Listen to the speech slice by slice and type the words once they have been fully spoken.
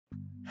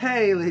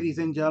Hey ladies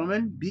and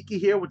gentlemen, Beaky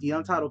here with the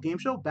Untitled Game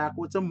Show, back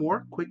with some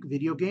more quick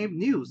video game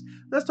news.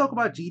 Let's talk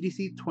about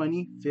GDC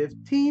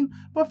 2015.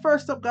 But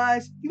first up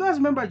guys, you guys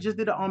remember I just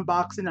did an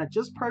unboxing. I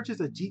just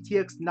purchased a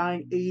GTX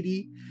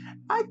 980.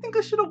 I think I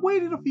should have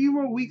waited a few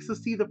more weeks to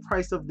see the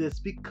price of this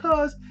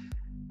because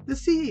the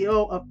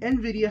CEO of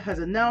Nvidia has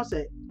announced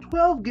that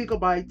 12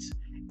 gigabytes,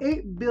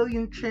 8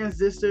 billion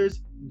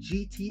transistors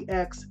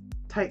GTX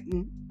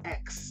Titan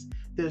X.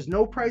 There's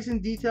no pricing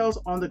details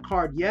on the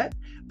card yet,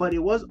 but it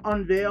was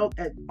unveiled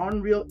at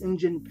Unreal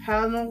Engine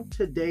panel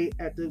today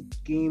at the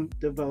Game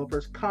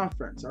Developers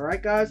Conference.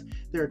 Alright guys,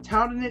 they're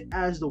touting it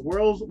as the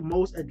world's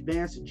most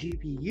advanced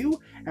GPU,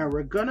 and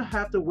we're gonna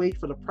have to wait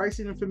for the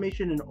pricing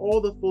information and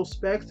all the full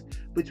specs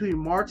between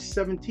March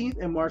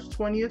 17th and March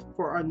 20th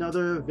for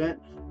another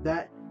event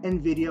that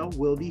Nvidia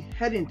will be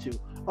heading to.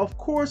 Of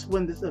course,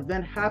 when this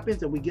event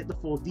happens and we get the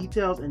full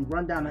details and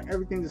rundown on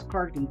everything this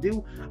card can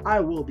do, I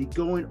will be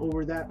going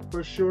over that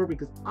for sure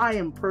because I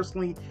am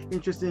personally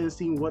interested in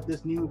seeing what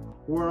this new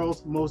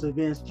world's most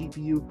advanced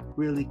GPU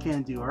really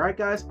can do. Alright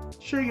guys,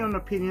 share your own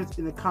opinions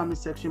in the comment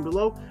section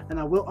below and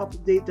I will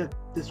update the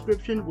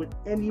description with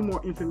any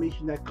more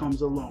information that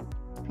comes along.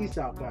 Peace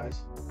out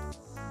guys.